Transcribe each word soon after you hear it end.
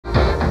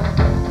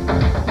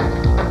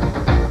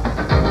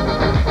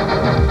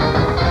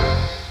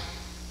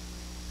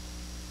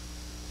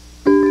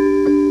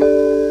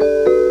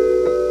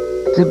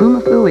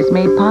Zaboomafoo is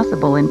made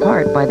possible in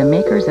part by the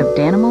makers of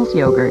Danimals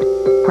yogurt,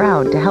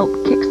 proud to help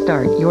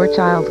kickstart your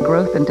child's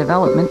growth and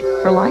development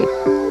for life.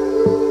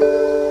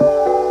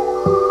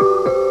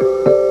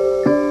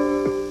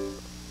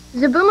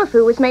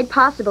 Zaboomafoo was made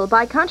possible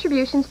by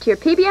contributions to your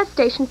PBS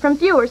station from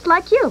viewers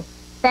like you.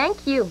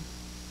 Thank you.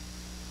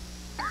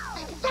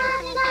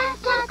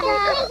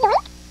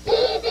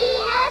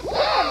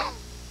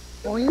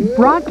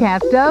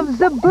 Broadcast of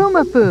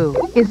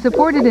Zaboomafoo is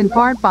supported in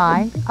part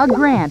by a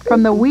grant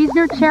from the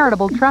Wiesner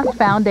Charitable Trust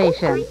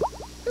Foundation.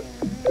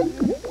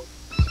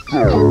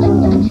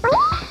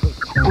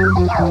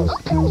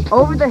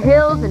 Over the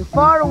hills and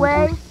far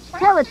away,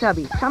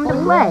 Teletubbies come to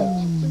play.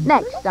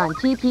 Next on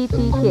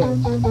TPT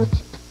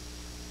Kids.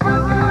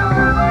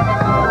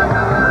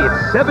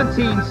 It's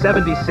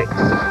 1776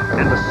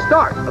 and the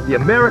start of the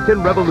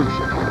American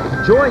Revolution.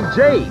 Join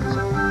James,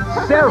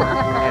 Sarah,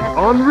 and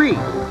Henri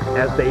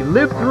as they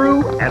live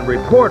through and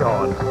report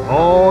on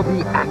all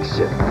the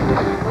action.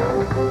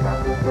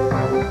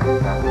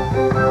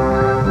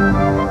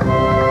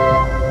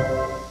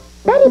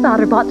 Betty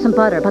Botter bought some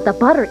butter, but the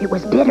butter, it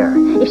was bitter.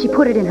 If she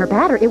put it in her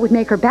batter, it would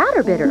make her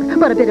batter bitter.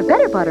 But a bit of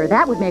better butter,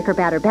 that would make her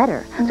batter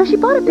better. So she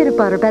bought a bit of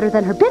butter better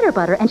than her bitter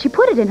butter, and she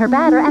put it in her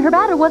batter, and her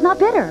batter was not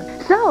bitter.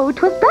 So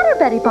 'twas better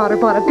Betty Botter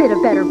bought a bit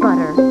of better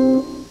butter.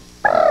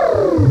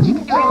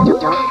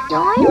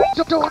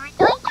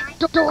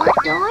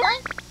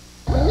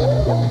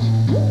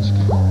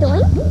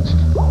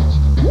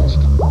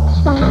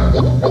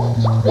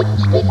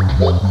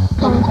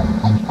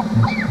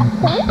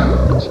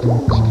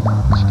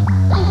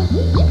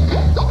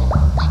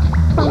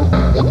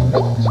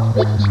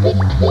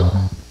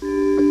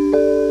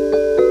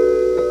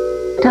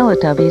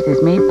 Teletubbies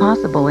is made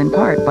possible in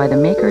part by the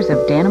makers of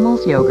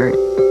Danimals yogurt,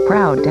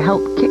 proud to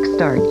help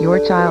kickstart your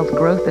child's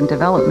growth and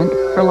development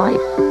for life.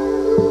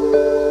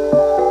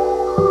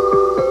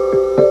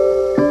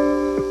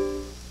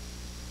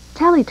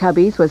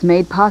 Teletubbies was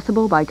made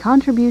possible by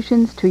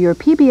contributions to your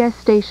PBS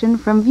station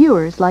from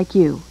viewers like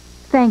you.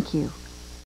 Thank you.